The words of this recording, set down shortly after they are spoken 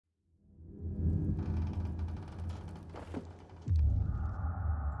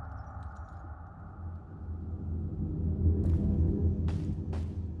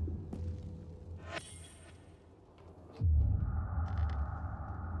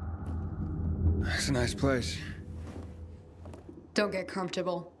It's a nice place. Don't get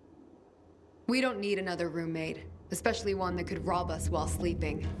comfortable. We don't need another roommate, especially one that could rob us while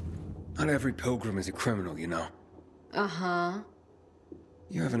sleeping. Not every pilgrim is a criminal, you know. Uh-huh.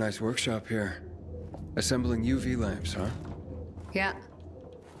 You have a nice workshop here. Assembling UV lamps, huh? Yeah.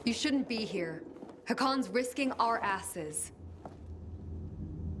 You shouldn't be here. Hakon's risking our asses.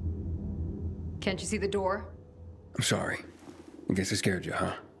 Can't you see the door? I'm sorry. I guess I scared you,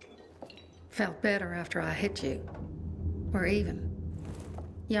 huh? Felt better after I hit you. We're even.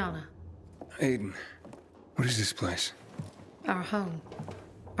 Yana, Aiden, what is this place? our home,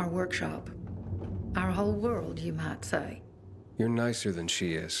 our workshop, our whole world, you might say. You're nicer than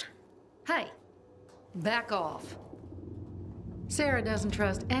she is. Hey, back off. Sarah doesn't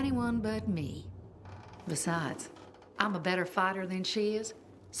trust anyone but me. Besides, I'm a better fighter than she is,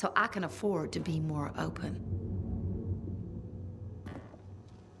 so I can afford to be more open.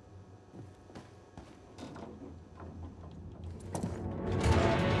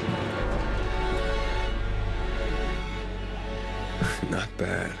 Not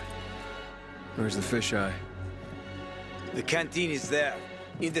bad. Where's the fisheye? The canteen is there,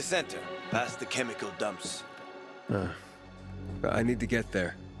 in the center, past the chemical dumps. I need to get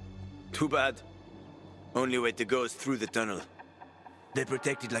there. Too bad. Only way to go is through the tunnel. They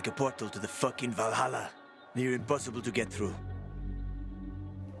protect it like a portal to the fucking Valhalla. Near impossible to get through.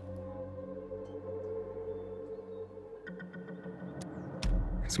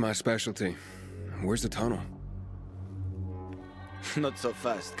 It's my specialty. Where's the tunnel? Not so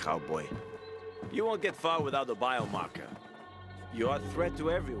fast, cowboy. You won't get far without a biomarker. You are a threat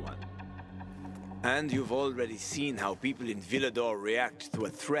to everyone. And you've already seen how people in Villador react to a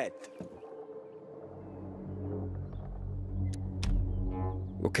threat.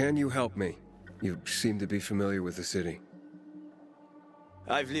 Well, can you help me? You seem to be familiar with the city.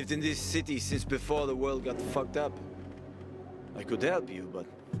 I've lived in this city since before the world got fucked up. I could help you, but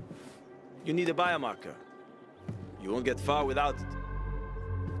you need a biomarker. You won't get far without it.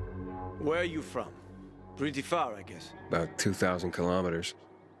 Where are you from? Pretty far, I guess. About 2,000 kilometers.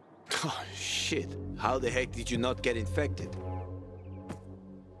 Oh, shit. How the heck did you not get infected?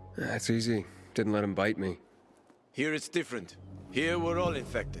 That's easy. Didn't let him bite me. Here it's different. Here we're all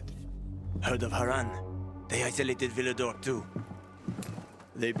infected. Heard of Harran? They isolated Villador too.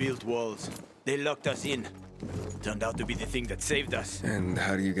 They built walls. They locked us in. Turned out to be the thing that saved us. And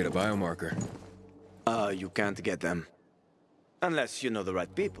how do you get a biomarker? You can't get them. Unless you know the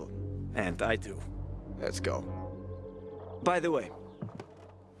right people. And I do. Let's go. By the way,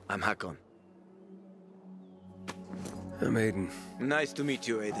 I'm Hakon. I'm Aiden. Nice to meet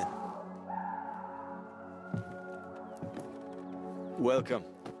you, Aiden. Welcome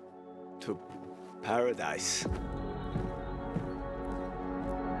to paradise.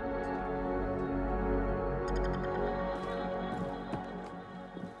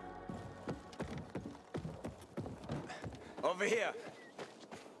 Over here.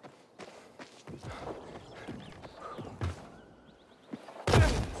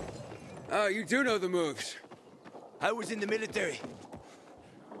 Oh, you do know the moves. I was in the military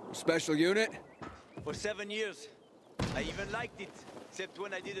Special unit? for 7 years. I even liked it, except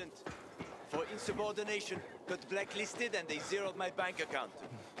when I didn't. For insubordination, got blacklisted and they zeroed my bank account.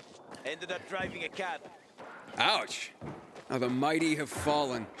 Ended up driving a cab. Ouch! How the mighty have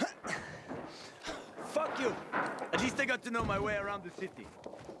fallen. Fuck you! At least I got to know my way around the city.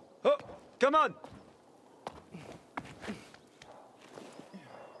 Oh, come on!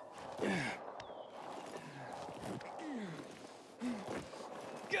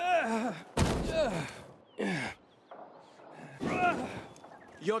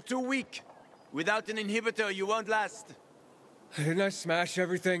 You're too weak. Without an inhibitor, you won't last. Didn't I smash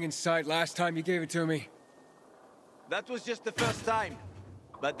everything in sight last time you gave it to me? That was just the first time.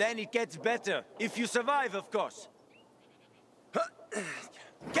 But then it gets better. If you survive, of course.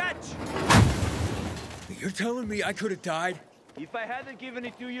 Catch! You're telling me I could have died? If I hadn't given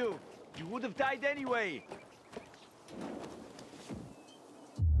it to you, you would have died anyway.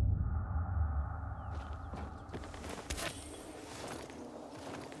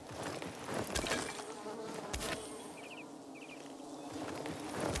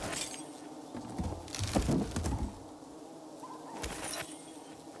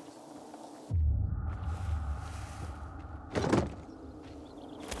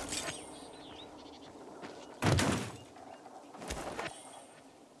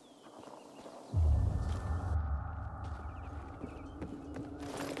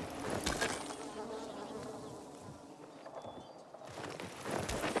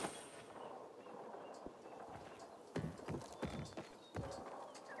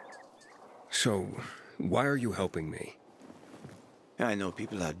 So, why are you helping me? I know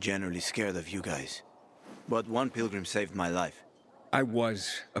people are generally scared of you guys. But one pilgrim saved my life. I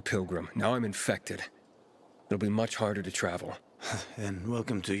was a pilgrim. Now I'm infected. It'll be much harder to travel. And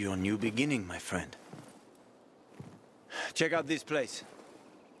welcome to your new beginning, my friend. Check out this place.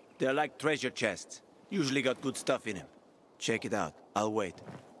 They're like treasure chests. Usually got good stuff in them. Check it out. I'll wait.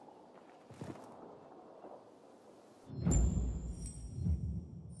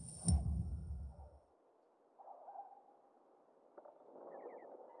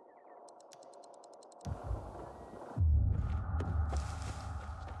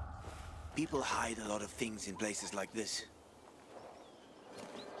 People hide a lot of things in places like this.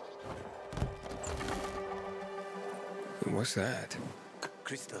 What's that?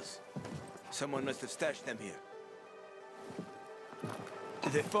 Crystals. Someone must have stashed them here.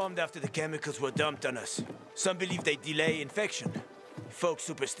 They formed after the chemicals were dumped on us. Some believe they delay infection. Folk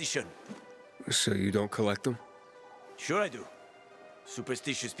superstition. So you don't collect them? Sure I do.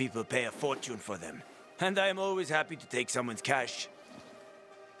 Superstitious people pay a fortune for them. And I am always happy to take someone's cash.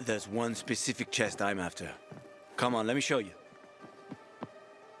 There's one specific chest I'm after. Come on, let me show you.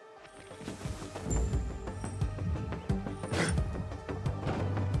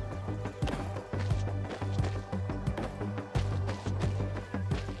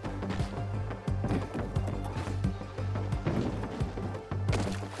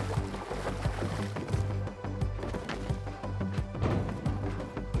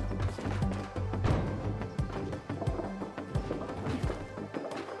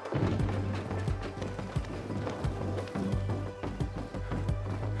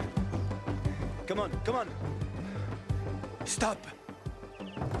 Come on, come on! Stop!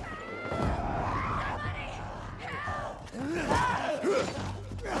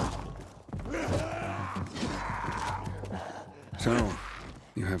 So,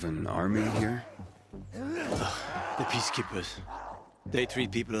 you have an army here? The peacekeepers. They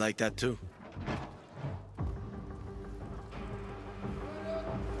treat people like that too.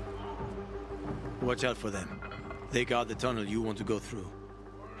 Watch out for them. They guard the tunnel you want to go through.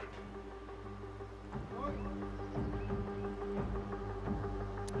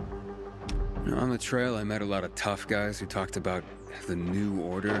 On the trail, I met a lot of tough guys who talked about the new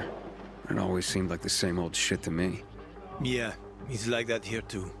order. It always seemed like the same old shit to me. Yeah, it's like that here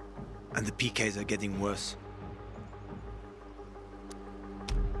too. And the PKs are getting worse.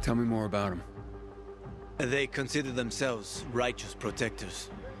 Tell me more about them. They consider themselves righteous protectors.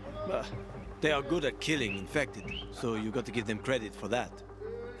 They are good at killing infected, so you got to give them credit for that.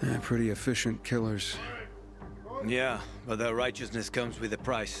 Yeah, pretty efficient killers. Yeah, but their righteousness comes with a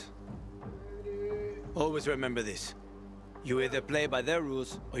price. Always remember this. You either play by their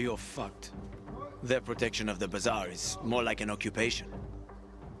rules, or you're fucked. Their protection of the bazaar is more like an occupation.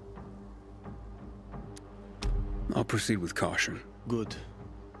 I'll proceed with caution. Good.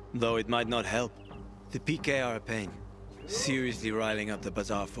 Though it might not help. The PK are a pain. Seriously riling up the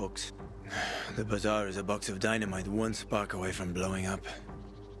bazaar folks. The bazaar is a box of dynamite one spark away from blowing up.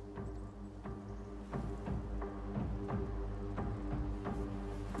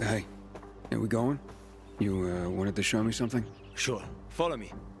 Hey, are we going? You, wanted to show me something? Sure. Follow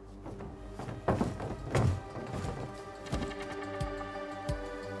me.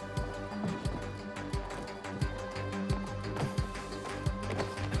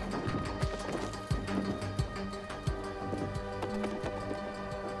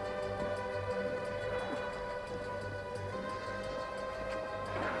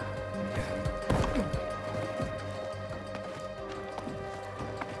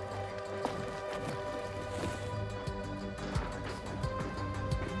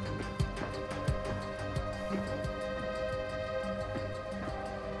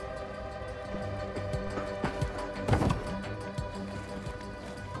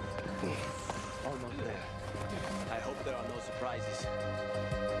 Surprises.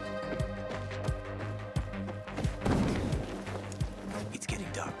 It's getting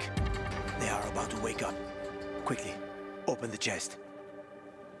dark. They are about to wake up. Quickly, open the chest.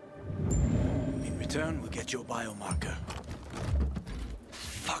 In return, we'll get your biomarker.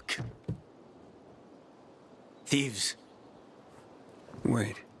 Fuck. Thieves.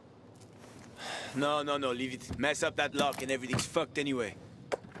 Wait. No, leave it. Mess up that lock and everything's fucked anyway.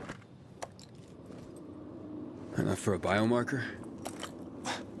 Enough for a biomarker?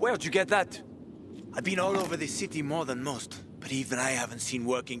 Where'd you get that? I've been all over this city more than most, but even I haven't seen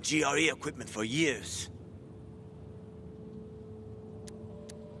working GRE equipment for years.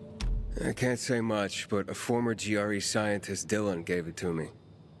 I can't say much, but a former GRE scientist, Dylan, gave it to me.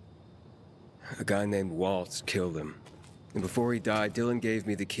 A guy named Waltz killed him. And before he died, Dylan gave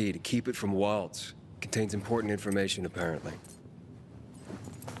me the key to keep it from Waltz. Contains important information, apparently.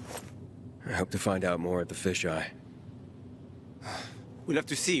 I hope to find out more at the fisheye. We'll have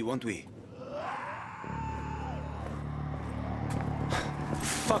to see, won't we?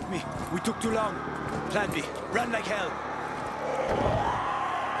 Fuck me. We took too long. Plan B. Run like hell.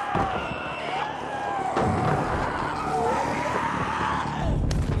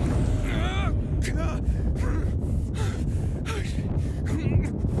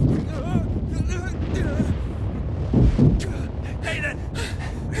 Nathan!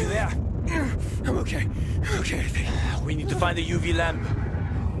 Are you there? I'm okay. I'm okay, I think. We need to find the UV lamp.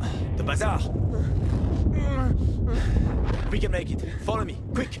 The bazaar. We can make it. Follow me,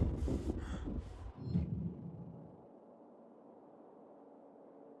 quick.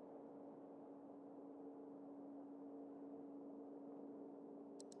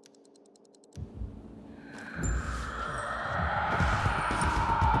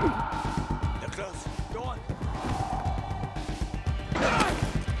 They're close. Go on.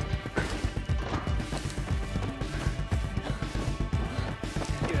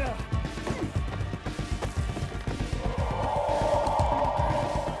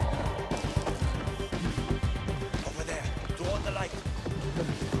 Over there, toward the light.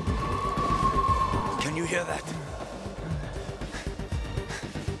 Can you hear that?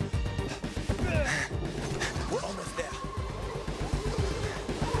 We're almost there.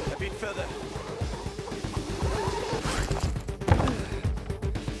 A bit further.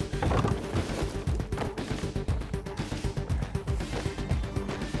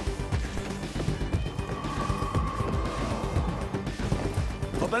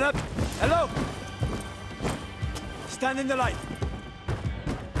 Open up! Hello! Stand in the light.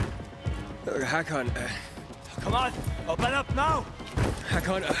 Hakon, Come on! Open up now!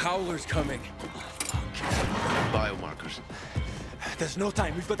 Hakon, a howler's coming. Biomarkers. There's no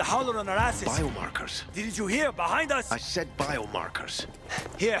time. We've got the howler on our asses. Biomarkers. Didn't you hear? Behind us! I said biomarkers.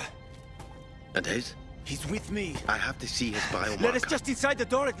 Here. And his? He's with me. I have to see his biomarker. Let us just inside the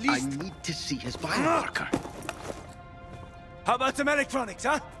door at I least. need to see his biomarker. How about some electronics,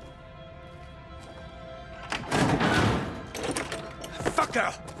 huh?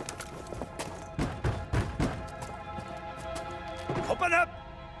 Fucker! Open up!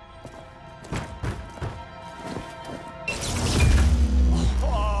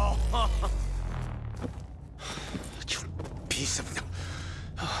 Oh. You piece of...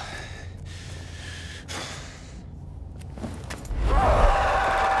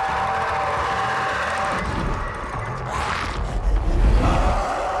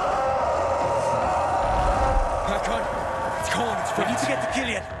 Hakon, it's calling its We need friends. to get to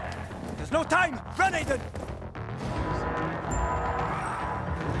Killian. There's no time! Run, Aiden!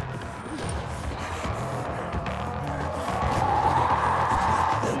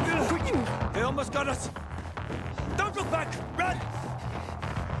 Quick! They almost got us! Don't look back! Run!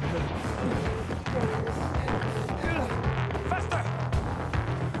 Faster!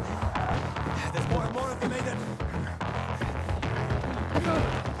 There's more and more of them, Aiden!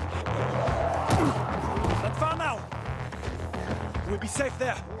 Not far now! We'll be safe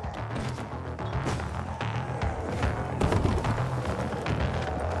there.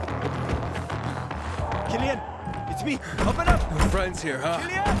 Killian, it's me. Open up. No friends here, huh?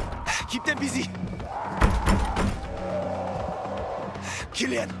 Killian, keep them busy.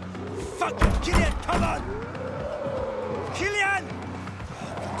 Killian, fuck, Killian, come on. Killian,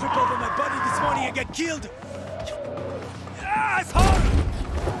 trip over my body this morning and get killed. Asshole!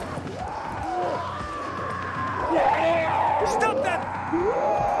 Stop them!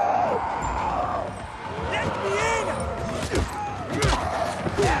 Let me in!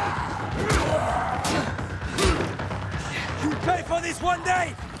 You pay for this one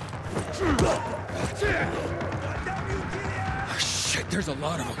day! Oh, shit, there's a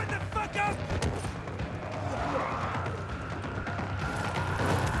lot of them. Open the fuck up!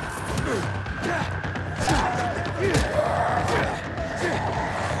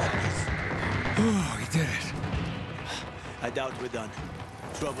 Oh, he did it. I doubt we're done.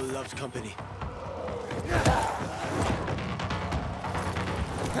 Trouble loves company.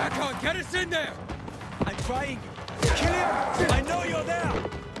 Hakon, get us in there! I'm trying. Killian, I know you're there!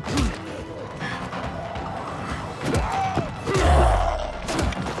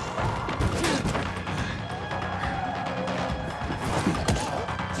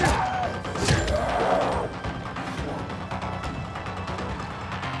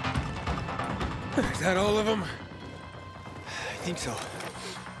 Is that all of them? I think so.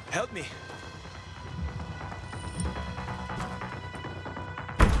 Help me.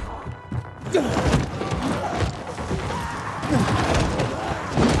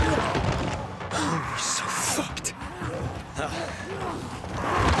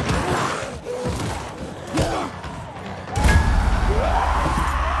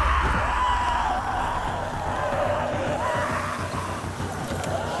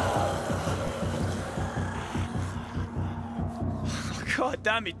 God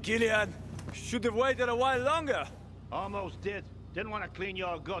damn it, Gillian! Should have waited a while longer. Almost did. Didn't want to clean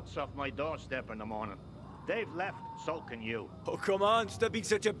your guts off my doorstep in the morning. They've left, so can you. Oh, come on, stop being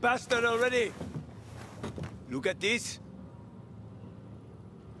such a bastard already. Look at this.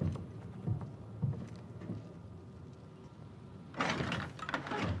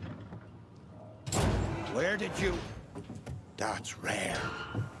 Where did you... That's rare.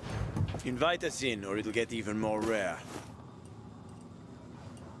 Invite us in, or it'll get even more rare.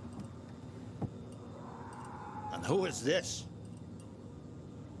 And who is this?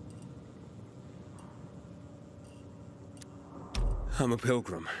 I'm a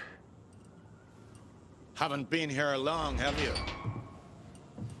pilgrim. Haven't been here long, have you?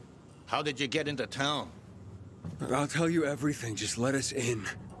 How did you get into town? I'll tell you everything, just let us in.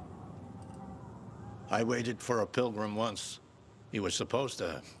 I waited for a pilgrim once. He was supposed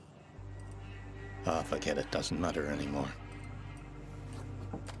to... Ah, forget it, doesn't matter anymore.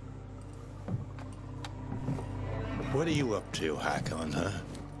 What are you up to, Harran, huh?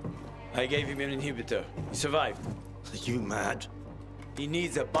 I gave him an inhibitor. He survived. Are you mad? He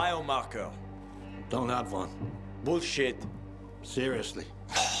needs a biomarker. Don't have one. Bullshit. Seriously.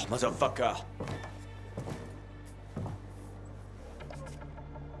 Motherfucker.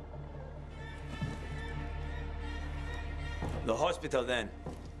 The hospital, then.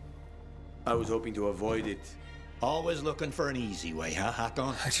 I was hoping to avoid it. Always looking for an easy way, huh,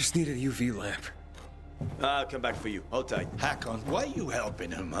 Harran? I just need a UV lamp. I'll come back for you. Hold tight. Harran, why are you helping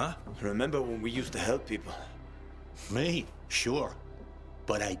him, huh? Remember when we used to help people? Me? Sure.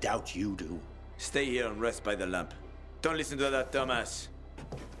 But I doubt you do. Stay here and rest by the lamp. Don't listen to that dumbass.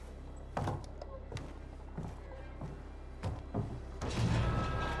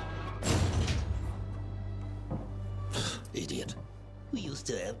 Idiot. We used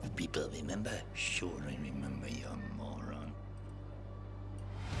to help people, remember? Sure, I remember, you moron.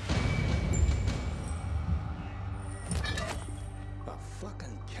 A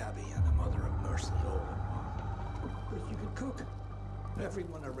fucking cabbie and a mother of mercy all in one. Because you could cook.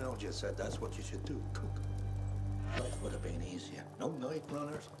 Everyone around you said that's what you should do, cook. Life would have been easier. No night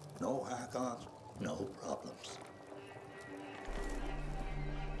runners, no hack-ons, no problems.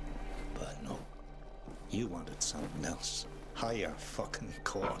 But no. You wanted something else. Higher fucking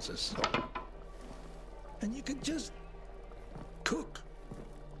causes. And you could just... cook.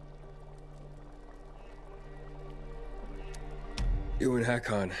 You and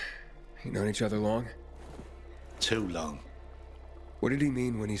Harran, you known each other long? Too long. What did he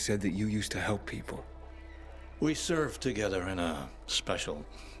mean when he said that you used to help people? We served together in a special...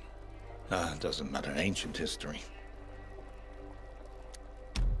 doesn't matter, ancient history.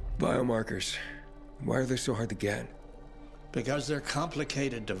 Biomarkers. Why are they so hard to get? Because they're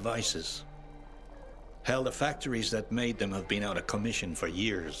complicated devices. Hell, the factories that made them have been out of commission for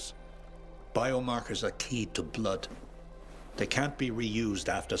years. Biomarkers are keyed to blood. They can't be reused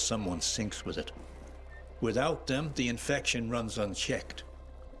after someone syncs with it. Without them, the infection runs unchecked.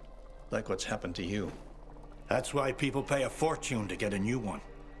 Like what's happened to you. That's why people pay a fortune to get a new one.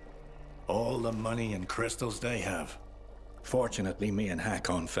 All the money and crystals they have. Fortunately, me and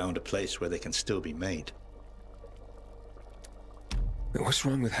Harran found a place where they can still be made. What's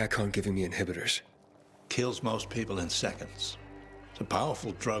wrong with Harran giving me inhibitors? Kills most people in seconds. It's a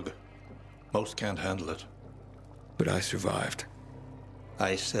powerful drug. Most can't handle it. But I survived.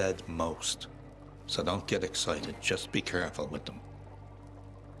 I said most. So don't get excited. Just be careful with them.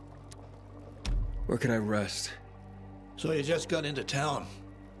 Where can I rest? So you just got into town.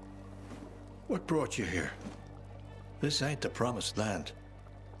 What brought you here? This ain't the promised land.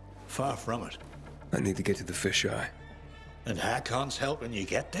 Far from it. I need to get to the fisheye. And Harran's helping you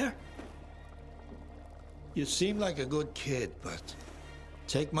get there? You seem like a good kid, but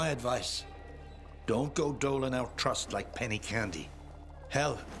take my advice. Don't go doling out trust like penny candy.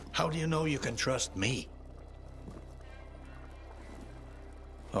 Hell, how do you know you can trust me?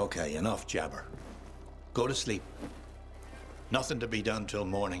 Okay, enough jabber. Go to sleep. Nothing to be done till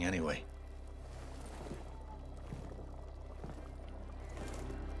morning anyway.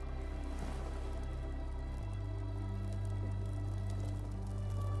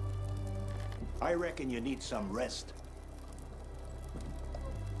 I reckon you need some rest.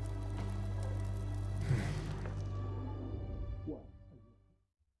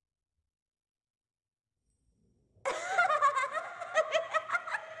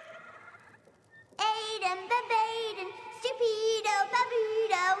 Aiden, babaden, stupido,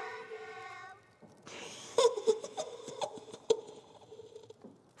 babudo.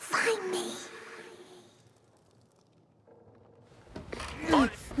 Find me.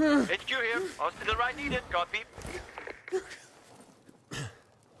 HQ here. Hospital right needed. Copy.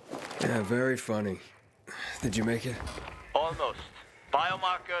 Yeah, very funny. Did you make it? Almost.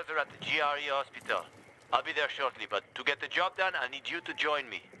 Biomarkers are at the GRE hospital. I'll be there shortly, but to get the job done, I need you to join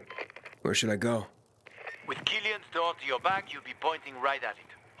me. Where should I go? With Killian's door to your back, you'll be pointing right at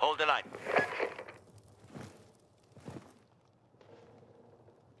it. Hold the line.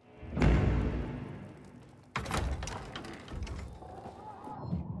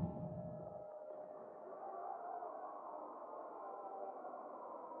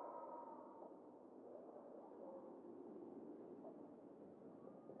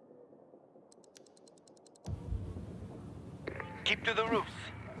 Keep to the roofs,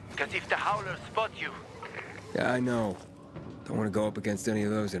 because if the howlers spot you... Yeah, I know. Don't want to go up against any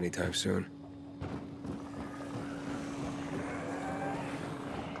of those anytime soon.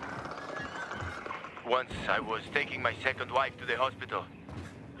 Once I was taking my second wife to the hospital.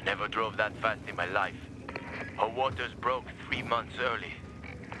 Never drove that fast in my life. Her waters broke 3 months early.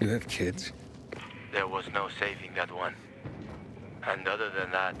 You have kids? There was no saving that one. And other than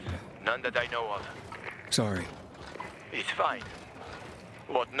that, none that I know of. Sorry. It's fine.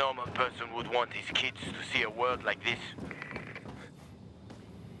 What normal person would want his kids to see a world like this?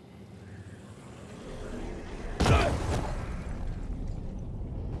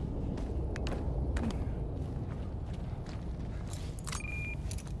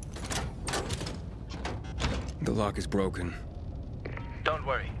 The lock is broken. Don't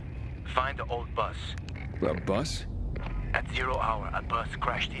worry. Find the old bus. A bus? At 0 hour, a bus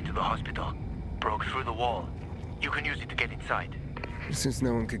crashed into the hospital. Broke through the wall. You can use it to get inside. Since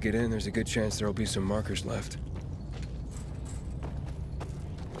no one could get in, there's a good chance there'll be some markers left.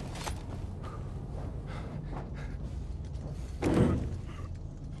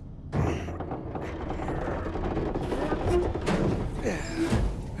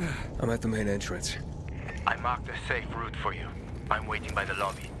 I'm at the main entrance. I marked a safe route for you. I'm waiting by the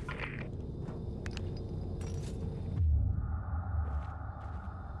lobby.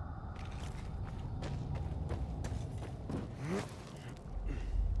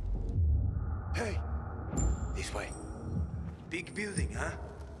 Hey! This way. Big building, huh?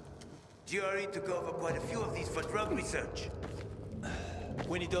 GRE took over quite a few of these for drug research.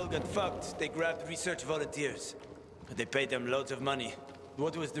 When it all got fucked, they grabbed research volunteers. They paid them loads of money.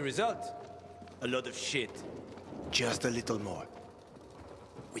 What was the result? A lot of shit. Just a little more.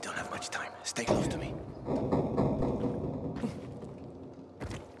 We don't have much time. Stay close to me.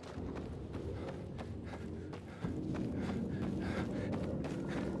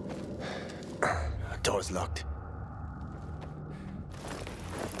 Door's locked.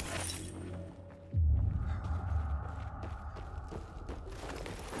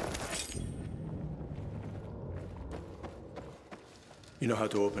 You know how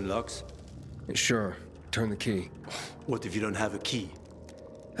to open locks? Sure. Turn the key. What if you don't have a key?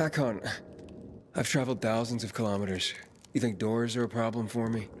 Hakon, I've traveled thousands of kilometers. You think doors are a problem for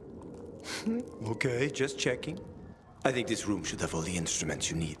me? Okay, just checking. I think this room should have all the instruments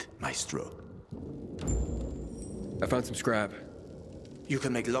you need, Maestro. I found some scrap. You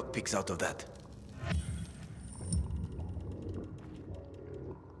can make lockpicks out of that.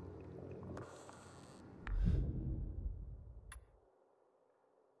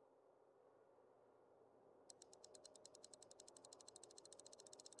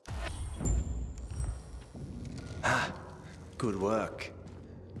 Ah, good work.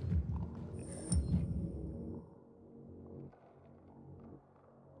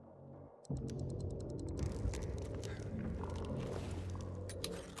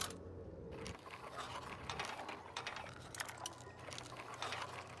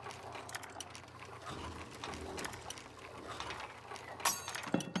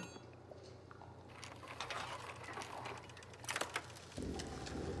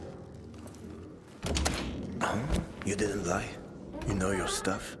 You didn't lie. You know your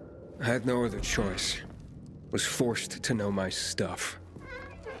stuff. I had no other choice. Was forced to know my stuff.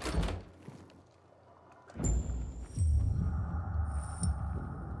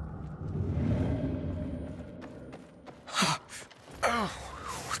 Oh,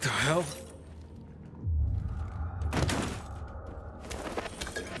 what the hell?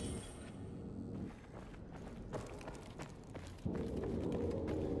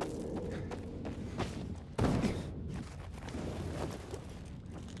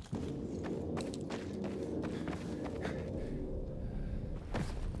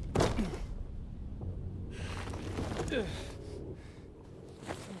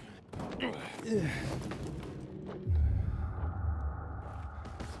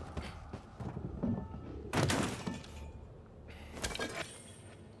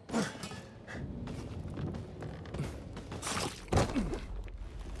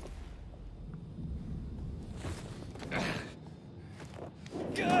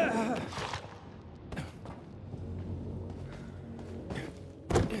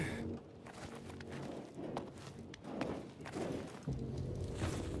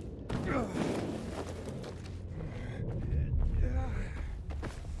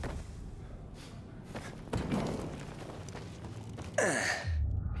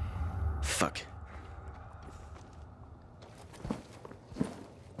 Fuck.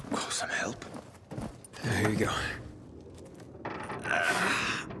 Call some help? Here you go.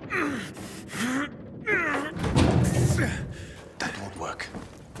 That won't work.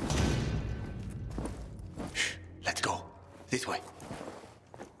 Shh, let's go. This way.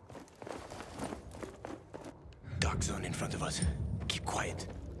 Dark zone in front of us. Keep quiet.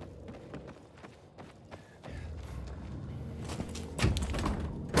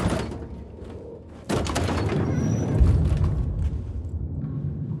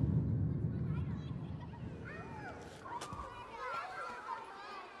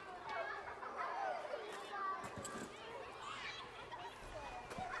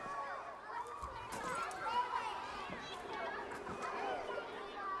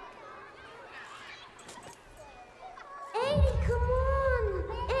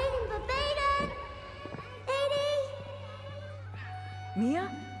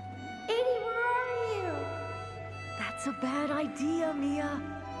 Mia? 80, where are you? That's a bad idea, Mia.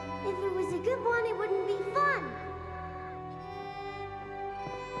 If it was a good one, it wouldn't be fun.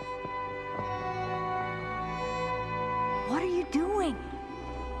 What are you doing?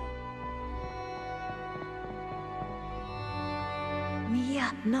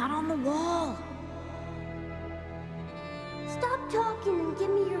 Mia, not on the wall. Stop talking and give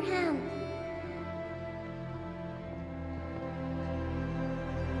me your hand.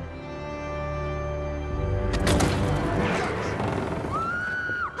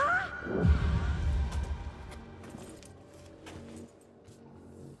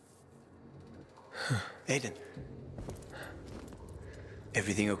 Aiden.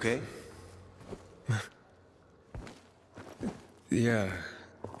 Everything okay? Yeah.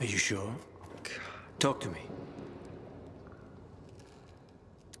 Are you sure? Talk to me.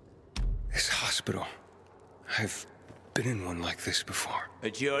 This hospital. I've been in one like this before. A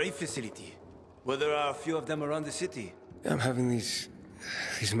GRE facility. Well, there are a few of them around the city. I'm having these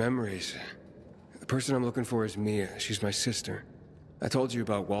memories. The person I'm looking for is Mia. She's my sister. I told you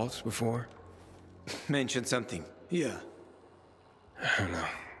about Waltz before. Mention something. Yeah. I don't know.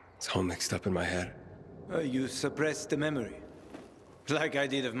 It's all mixed up in my head. You suppressed the memory. Like I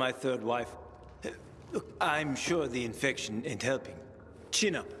did of my third wife. Look, I'm sure the infection ain't helping.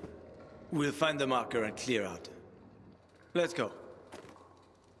 Chin up. We'll find the marker and clear out. Let's go.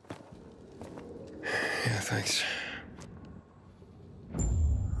 Yeah, thanks.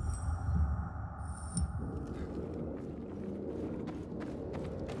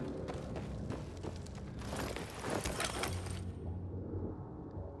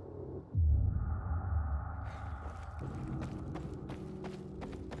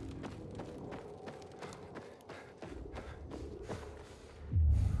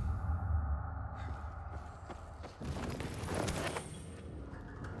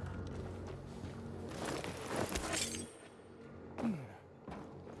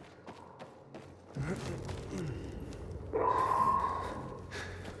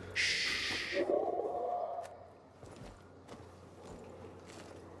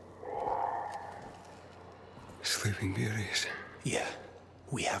 Sleeping Beauties. Yeah,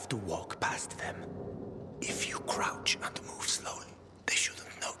 we have to walk past them. If you crouch and move slowly, they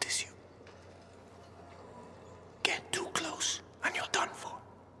shouldn't notice you. Get too close, and you're done for.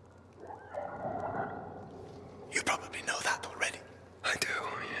 You probably know that already. I do,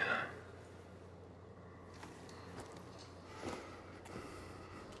 yeah.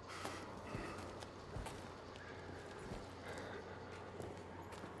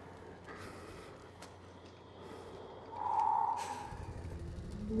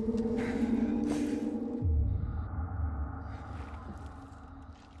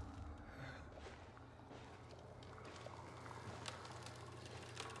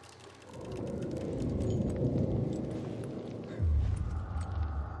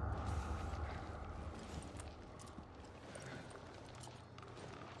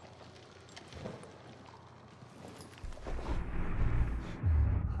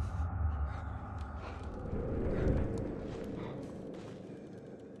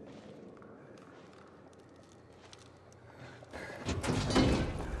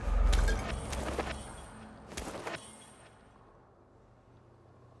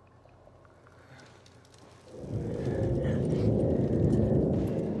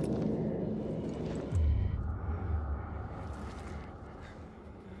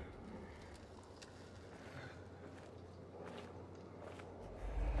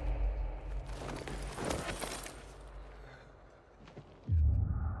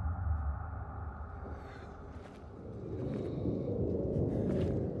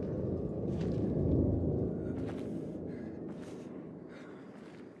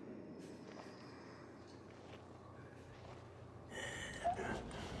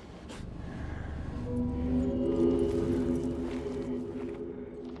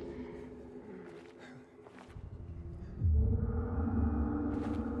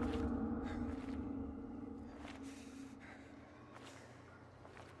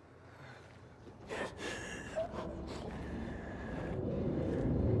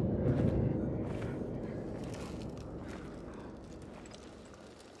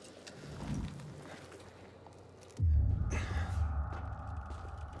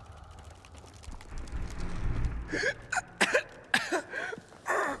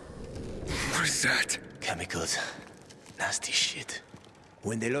 was that? Chemicals. Nasty shit.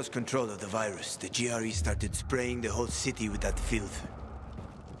 When they lost control of the virus, the GRE started spraying the whole city with that filth.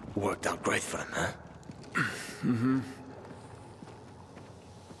 Worked out great for them, huh? Mm-hmm.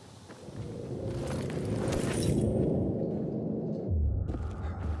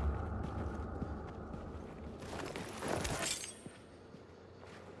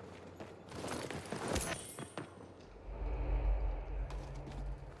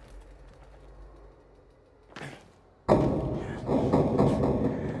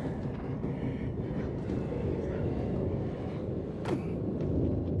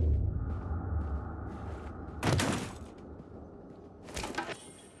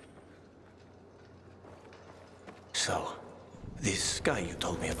 So, this guy you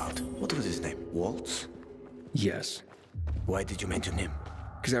told me about, what was his name? Waltz? Yes. Why did you mention him?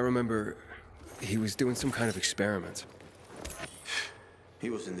 Because I remember he was doing some kind of experiment.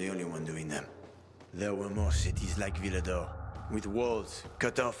 He wasn't the only one doing them. There were more cities like Villador, with walls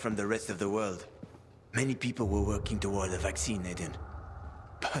cut off from the rest of the world. Many people were working toward a vaccine, Aiden.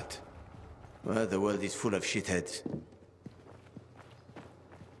 But, well, the world is full of shitheads.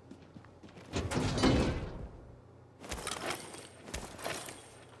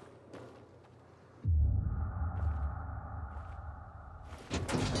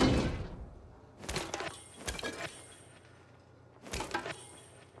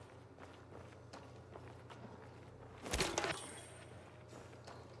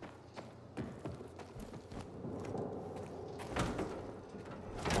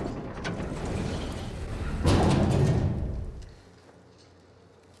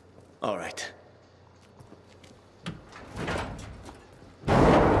 All right.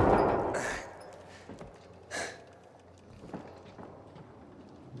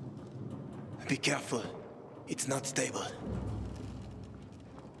 Be careful. It's not stable.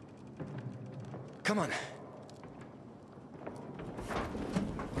 Come on.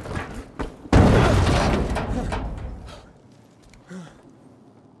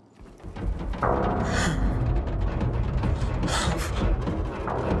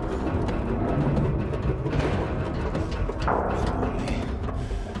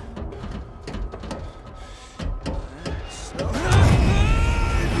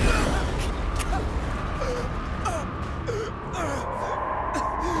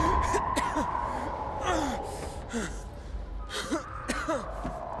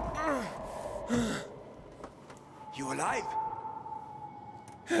 You alive?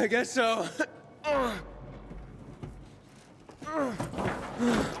 I guess so.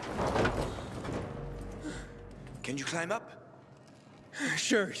 Can you climb up?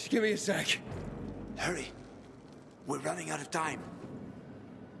 Sure, just give me a sec. Hurry. We're running out of time.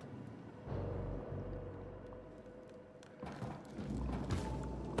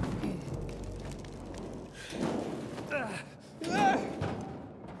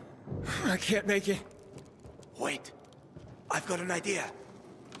 I can't make it. Wait. I've got an idea.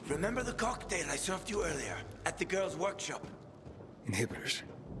 Remember the cocktail I served you earlier at the girls' workshop? Inhibitors.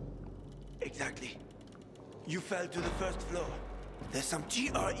 Exactly. You fell to the first floor. There's some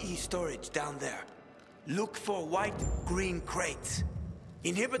GRE storage down there. Look for white-green crates.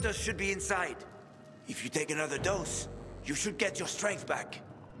 Inhibitors should be inside. If you take another dose, you should get your strength back.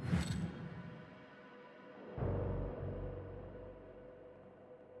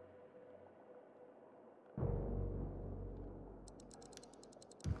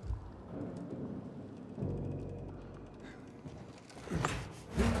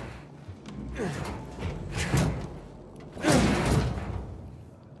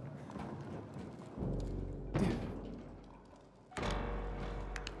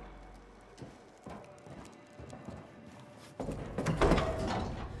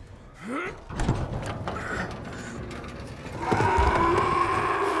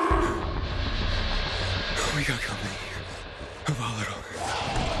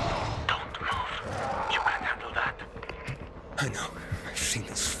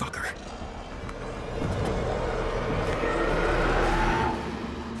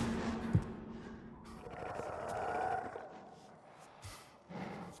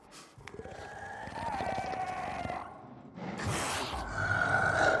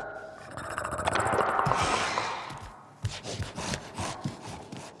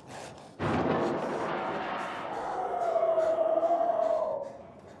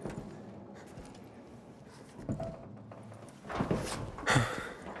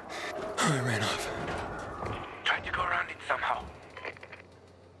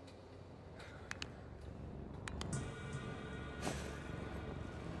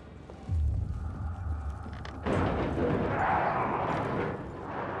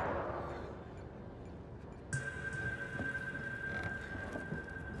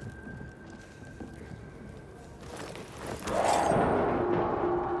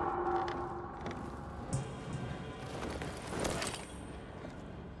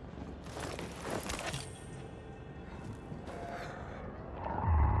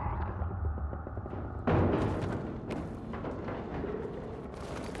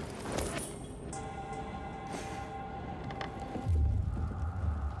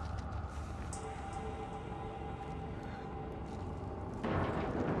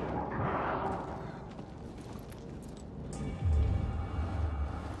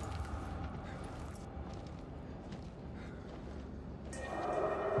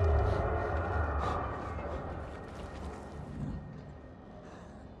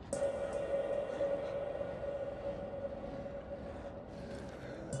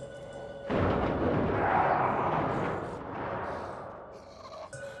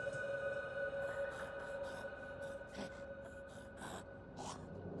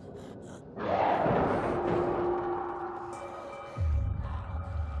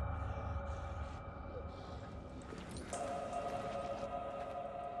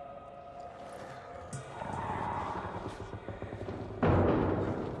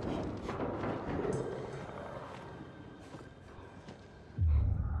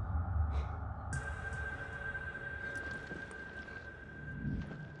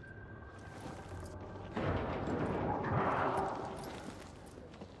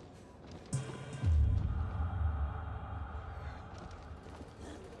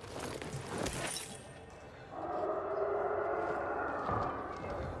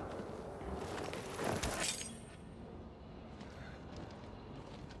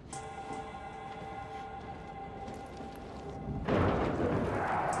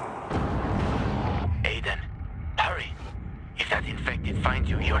 find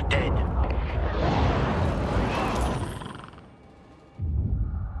you, you're dead.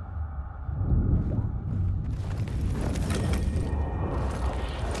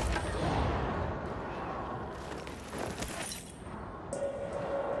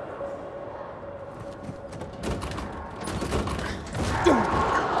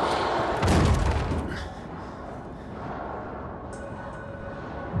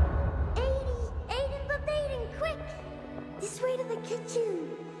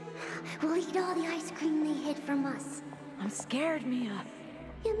 We'll eat all the ice cream they hid from us. I'm scared, Mia.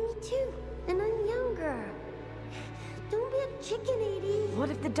 Yeah, me too. And I'm younger. Don't be a chicken, Edie. What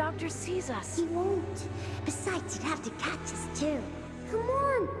if the doctor sees us? He won't. Besides, he'd have to catch us too. Come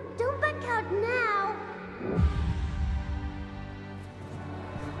on, don't back out now.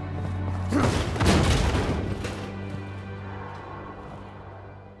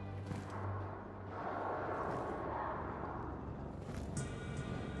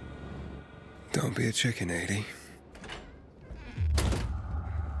 Don't be a chicken, 80.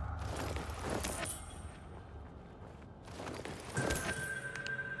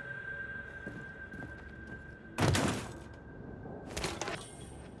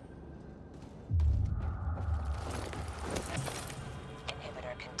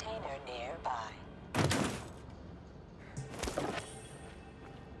 Inhibitor container nearby.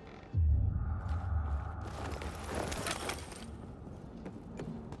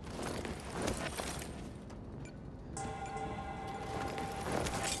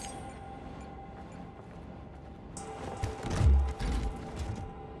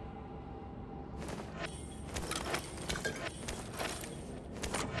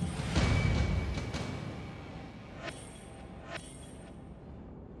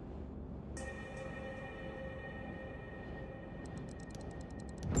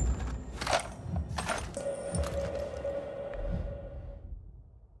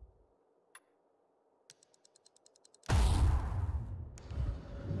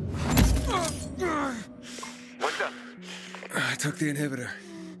 What's up? I took the inhibitor.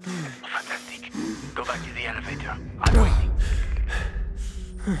 Fantastic. Go back to the elevator. I'm waiting.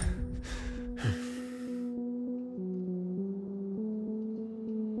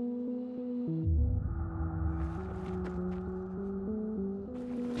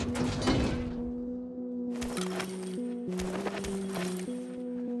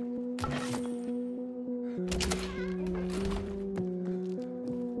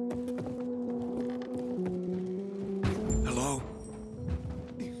 Hello?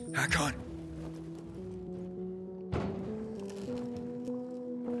 Harran.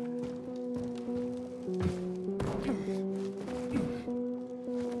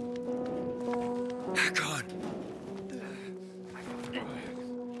 Harran.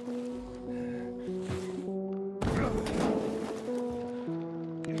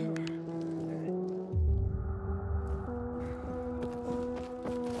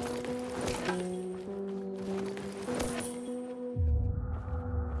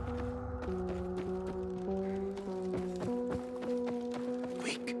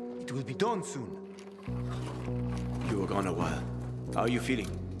 Quick, it will be dawn soon. You were gone a while. How are you feeling?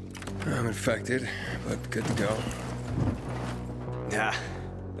 I'm infected, but good to go. Yeah,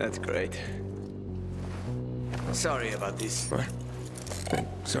 that's great. Sorry about this. What?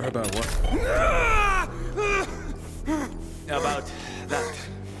 Sorry about what? About that.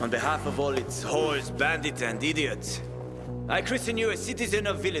 On behalf of all its whores, bandits, and idiots, I christen you a citizen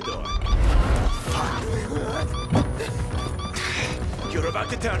of Villador. You're about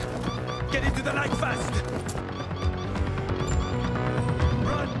to turn. Get into the light fast.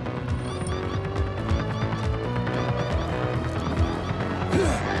 Run!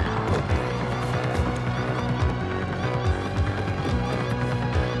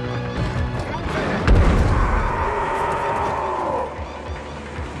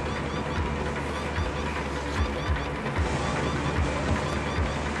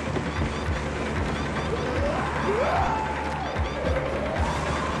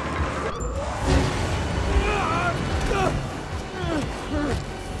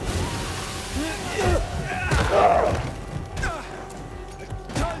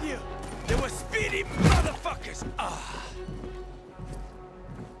 Told you, they were speedy motherfuckers.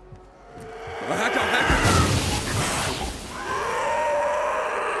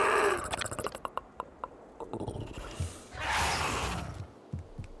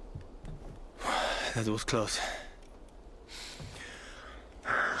 That was close.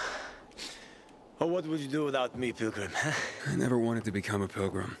 Oh, what would you do without me, Pilgrim? Huh? I never wanted to become a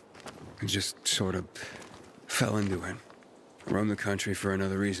pilgrim. I just sort of fell into it. I roamed the country for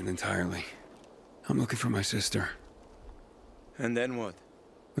another reason entirely. I'm looking for my sister. And then what?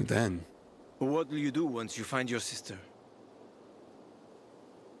 And then, What will you do once you find your sister?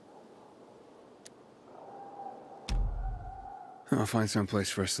 I'll find some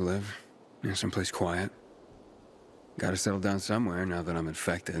place for us to live. Someplace quiet. Gotta settle down somewhere now that I'm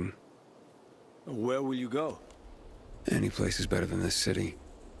infected. Where will you go? Any place is better than this city.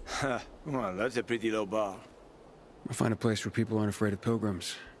 Ha, well, that's a pretty low bar. I'll find a place where people aren't afraid of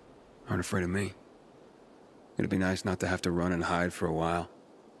pilgrims. Aren't afraid of me. It'd be nice not to have to run and hide for a while.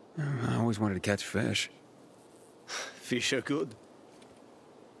 I always wanted to catch fish. Fish are good.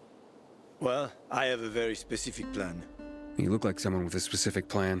 Well, I have a very specific plan. You look like someone with a specific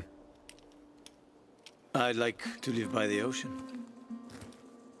plan. I'd like to live by the ocean.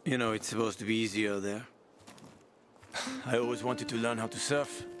 You know, it's supposed to be easier there. I always wanted to learn how to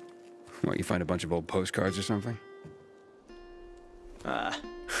surf. What, you find a bunch of old postcards or something? Ah,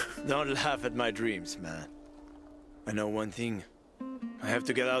 don't laugh at my dreams, man. I know one thing. I have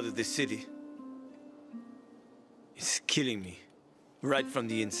to get out of this city. It's killing me, right from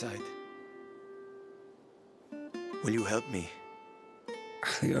the inside. Will you help me?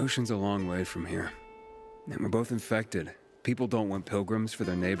 The ocean's a long way from here. And we're both infected. People don't want pilgrims for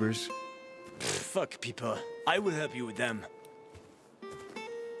their neighbors. Fuck people. I will help you with them.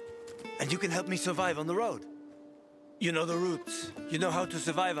 And you can help me survive on the road. You know the routes. You know how to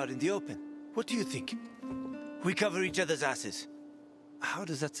survive out in the open. What do you think? We cover each other's asses. How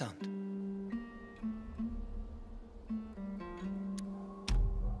does that sound?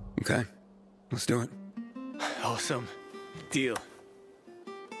 Okay, let's do it. Awesome. Deal.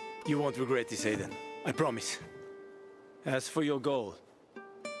 You won't regret this, Aiden. I promise. As for your goal,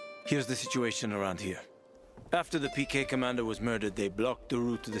 here's the situation around here. After the PK commander was murdered, they blocked the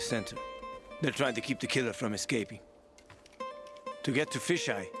route to the center. They're trying to keep the killer from escaping. To get to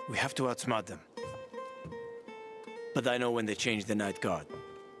Fisheye, we have to outsmart them. But I know when they change the night guard.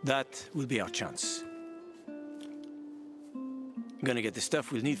 That will be our chance. I'm gonna get the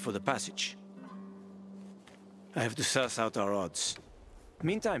stuff we'll need for the passage. I have to suss out our odds.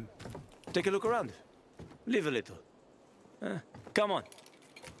 Meantime, take a look around. Live a little. Come on.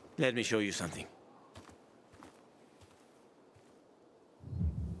 Let me show you something.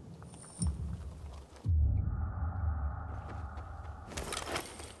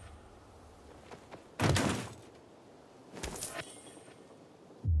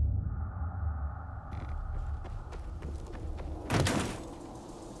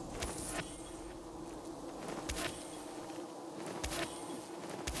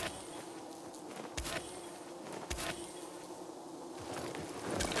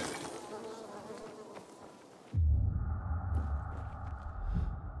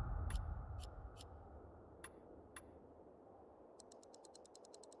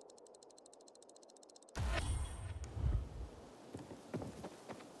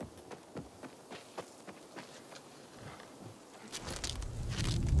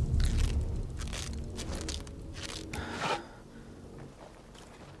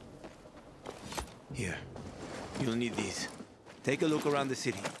 Here. You'll need these. Take a look around the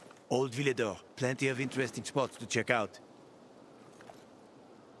city. Old Villedor. Plenty of interesting spots to check out.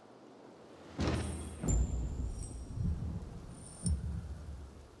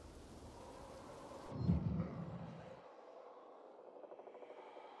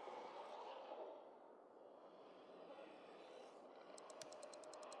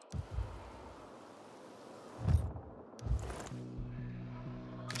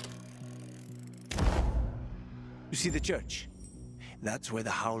 You see the church? That's where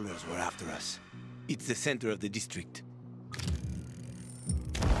the Howlers were after us. It's the center of the district.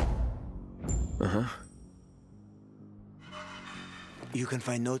 Uh-huh. You can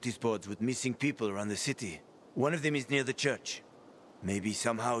find notice boards with missing people around the city. One of them is near the church. Maybe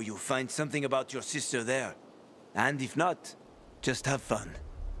somehow you'll find something about your sister there. And if not, just have fun.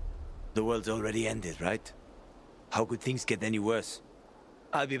 The world's already ended, right? How could things get any worse?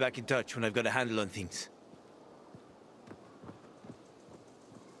 I'll be back in touch when I've got a handle on things.